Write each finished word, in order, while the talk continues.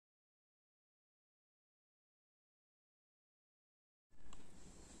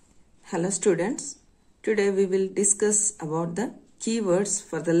Hello students, today we will discuss about the keywords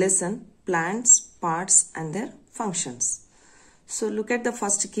for the lesson plants, parts and their functions. So look at the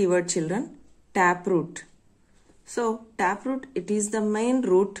first keyword children, taproot. So taproot, it is the main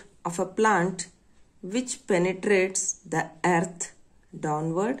root of a plant which penetrates the earth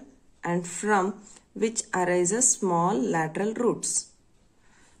downward and from which arises small lateral roots.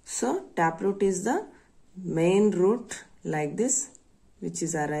 So taproot is the main root like this which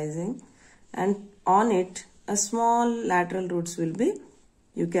is arising, and on it a small lateral roots will be,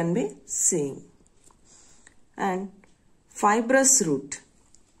 you can be seeing. And fibrous root,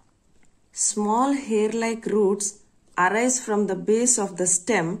 small hair-like roots arise from the base of the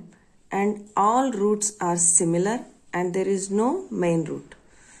stem and all roots are similar and there is no main root.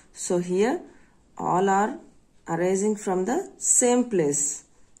 So here all are arising from the same place.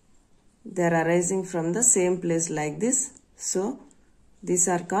 They are arising from the same place like this. So these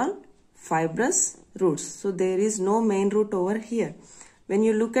are called fibrous roots. So there is no main root over here. When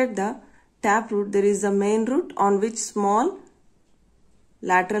you look at the taproot, there is a main root on which small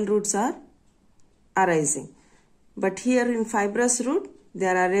lateral roots are arising. But here in fibrous root, they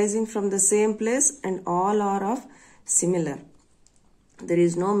are arising from the same place and all are of similar. There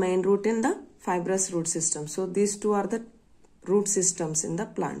is no main root in the fibrous root system. So these two are the root systems in the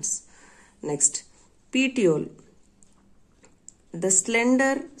plants. Next, petiole. The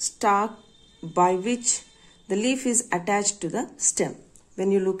slender stalk by which the leaf is attached to the stem. When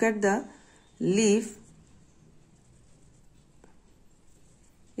you look at the leaf,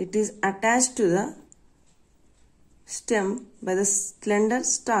 it is attached to the stem by the slender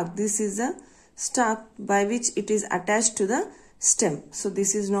stalk. This is the stalk by which it is attached to the stem. So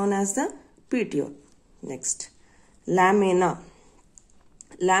this is known as the petiole. Next, lamina.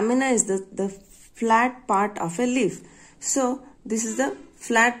 Lamina is the flat part of a leaf. So this is the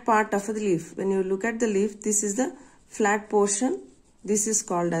flat part of the leaf. When you look at the leaf, this is the flat portion. This is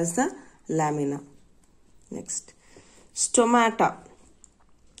called as the lamina. Next, stomata.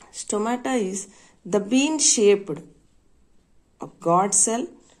 Stomata is the bean-shaped gourd cell.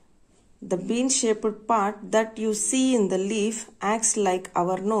 The bean-shaped part that you see in the leaf acts like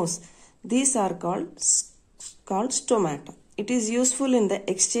our nose. These are called stomata. It is useful in the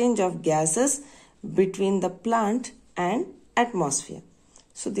exchange of gases between the plant and atmosphere.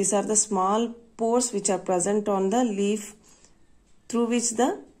 So these are the small pores which are present on the leaf through which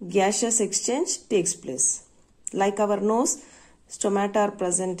the gaseous exchange takes place. Like our nose, stomata are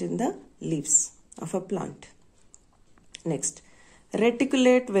present in the leaves of a plant. Next,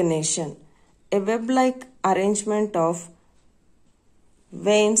 reticulate venation, a web-like arrangement of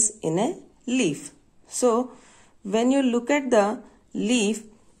veins in a leaf. So when you look at the leaf,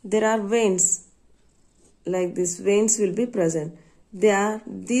 there are veins. Like this, veins will be present.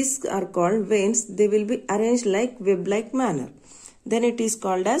 These are called veins. They will be arranged like web-like manner. Then it is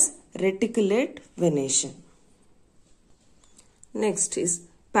called as reticulate venation. Next is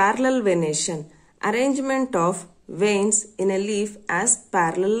parallel venation, arrangement of veins in a leaf as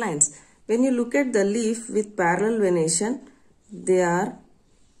parallel lines. When you look at the leaf with parallel venation, the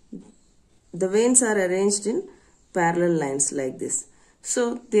veins are arranged in parallel lines like this.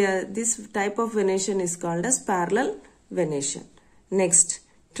 So this type of venation is called as parallel venation. Next,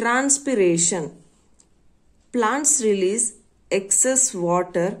 transpiration. Plants release excess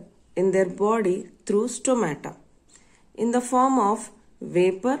water in their body through stomata in the form of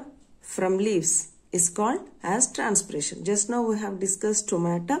vapor from leaves is called as transpiration. Just now we have discussed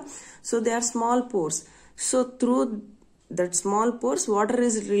stomata. So they are small pores. So through that small pores, water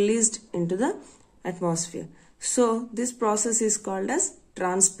is released into the atmosphere. So this process is called as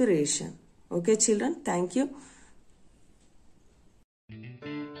transpiration. Okay children, thank you.